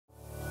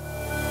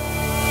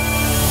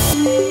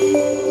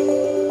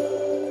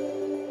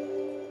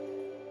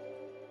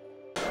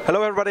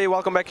Hello everybody,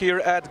 welcome back here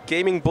at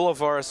Gaming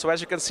Boulevard. So as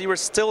you can see, we're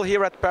still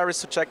here at Paris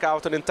to check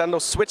out a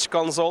Nintendo Switch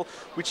console.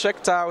 We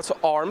checked out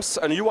ARMS,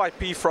 a new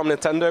IP from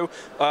Nintendo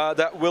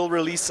that will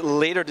release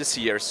later this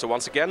year. So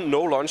once again,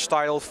 no launch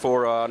title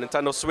for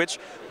Nintendo Switch,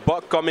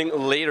 but coming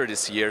later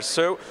this year.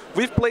 So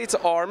we've played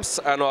ARMS,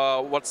 and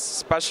what's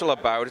special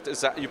about it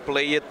is that you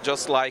play it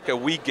just like a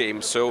Wii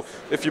game. So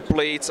if you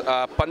played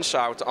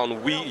Punch-Out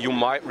on Wii, you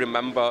might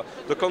remember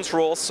the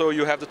controls. So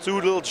you have the two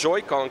little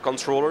Joy-Con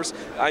controllers,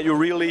 and you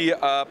really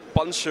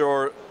punch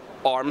your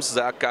arms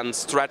that can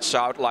stretch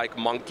out like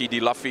Monkey D.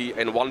 Luffy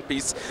in One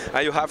Piece,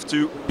 and you have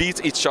to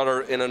beat each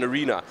other in an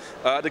arena.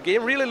 The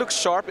game really looks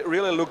sharp, it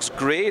really looks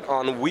great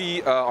on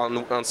Wii,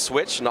 on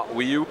Switch, not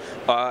Wii U.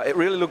 It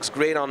really looks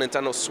great on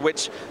Nintendo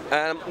Switch,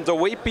 and the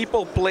way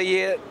people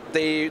play it,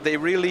 they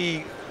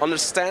really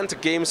understand the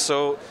game.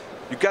 So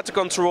you get the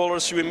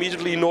controllers, you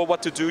immediately know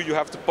what to do, you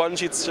have to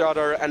punch each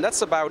other, and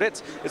that's about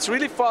it. It's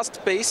really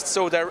fast-paced,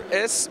 so there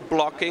is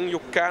blocking, you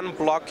can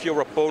block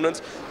your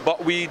opponent,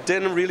 but we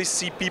didn't really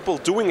see people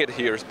doing it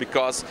here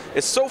because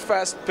it's so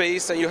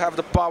fast-paced and you have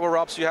the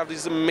power-ups, you have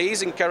these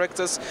amazing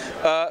characters,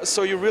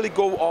 so you really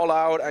go all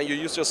out and you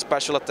use your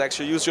special attacks,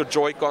 you use your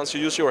Joy-Cons,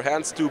 you use your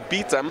hands to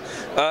beat them,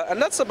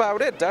 and that's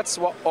about it. That's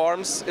what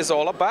ARMS is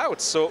all about.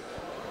 So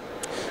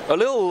a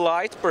little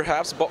light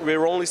perhaps, but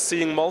we're only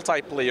seeing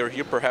multiplayer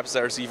here. Perhaps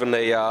there's even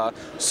a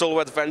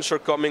solo adventure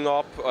coming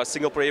up, a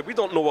single player. We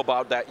don't know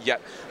about that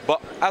yet.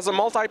 But as a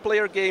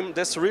multiplayer game,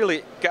 this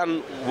really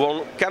can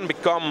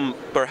become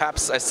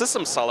perhaps a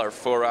system seller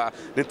for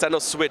Nintendo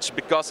Switch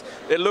because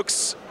it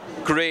looks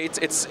great,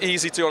 it's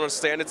easy to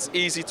understand, it's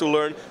easy to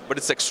learn, but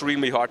it's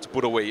extremely hard to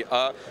put away.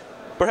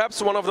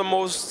 Perhaps one of the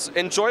most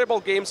enjoyable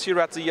games here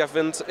at the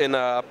event in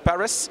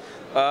Paris.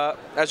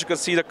 As you can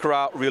see, the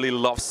crowd really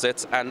loves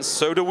it, and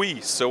so do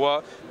we.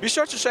 So be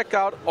sure to check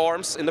out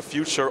ARMS in the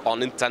future on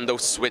Nintendo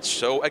Switch.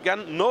 So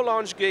again, no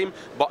launch game,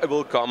 but it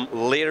will come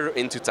later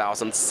in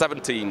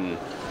 2017.